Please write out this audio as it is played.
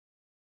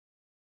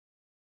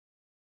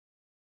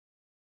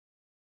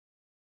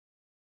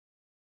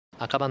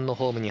赤番の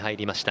ホームに入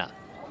りました。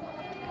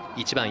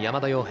1番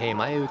山田洋平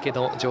前受け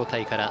の状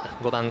態から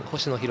5番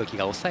星野弘樹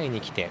が抑えに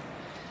来て、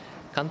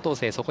関東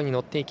勢そこに乗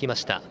っていきま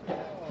した。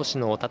星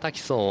野を叩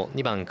きそう。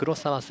2番黒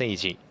沢誠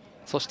司、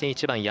そして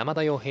1番山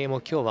田洋平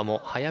も今日はも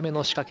う早め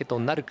の仕掛けと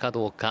なるか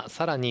どうか。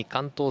さらに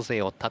関東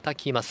勢を叩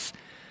きます。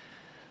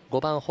5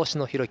番星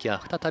野弘樹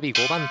は再び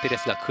5番手で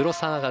すが、黒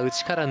沢が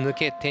内から抜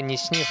けて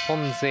西日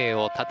本勢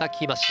を叩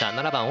きました。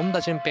7番恩田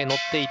順平乗っ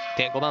ていっ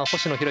て、5番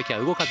星野弘樹は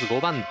動かず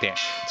5番手、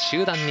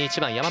中段に1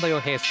番山田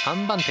洋平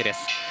3番手で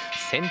す。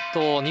先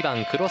頭2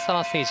番黒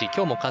沢誠司、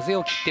今日も風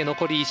を切って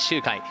残り1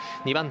周回。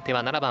2番手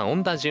は7番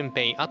恩田順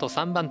平、あと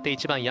3番手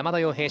1番山田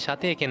洋平射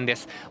程圏で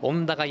す。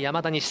恩田が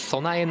山田に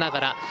備えなが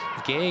ら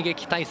迎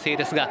撃態勢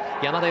ですが、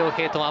山田洋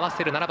平と合わ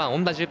せる7番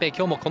恩田順平、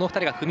今日もこの2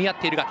人が踏み合っ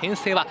ているが、牽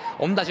制は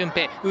恩田順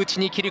平、内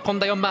に切り込ん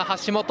だ4番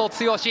橋本剛、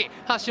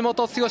橋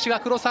本剛が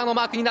黒沢の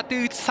マークになっ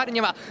て、さら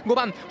には5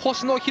番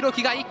星野弘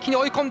樹が一気に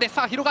追い込んで、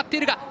さあ広がってい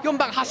るが4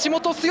番橋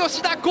本剛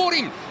だ、ゴール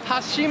イン。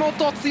橋本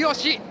剛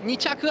2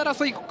着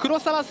争い、黒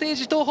沢誠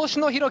司と星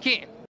野弘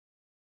樹。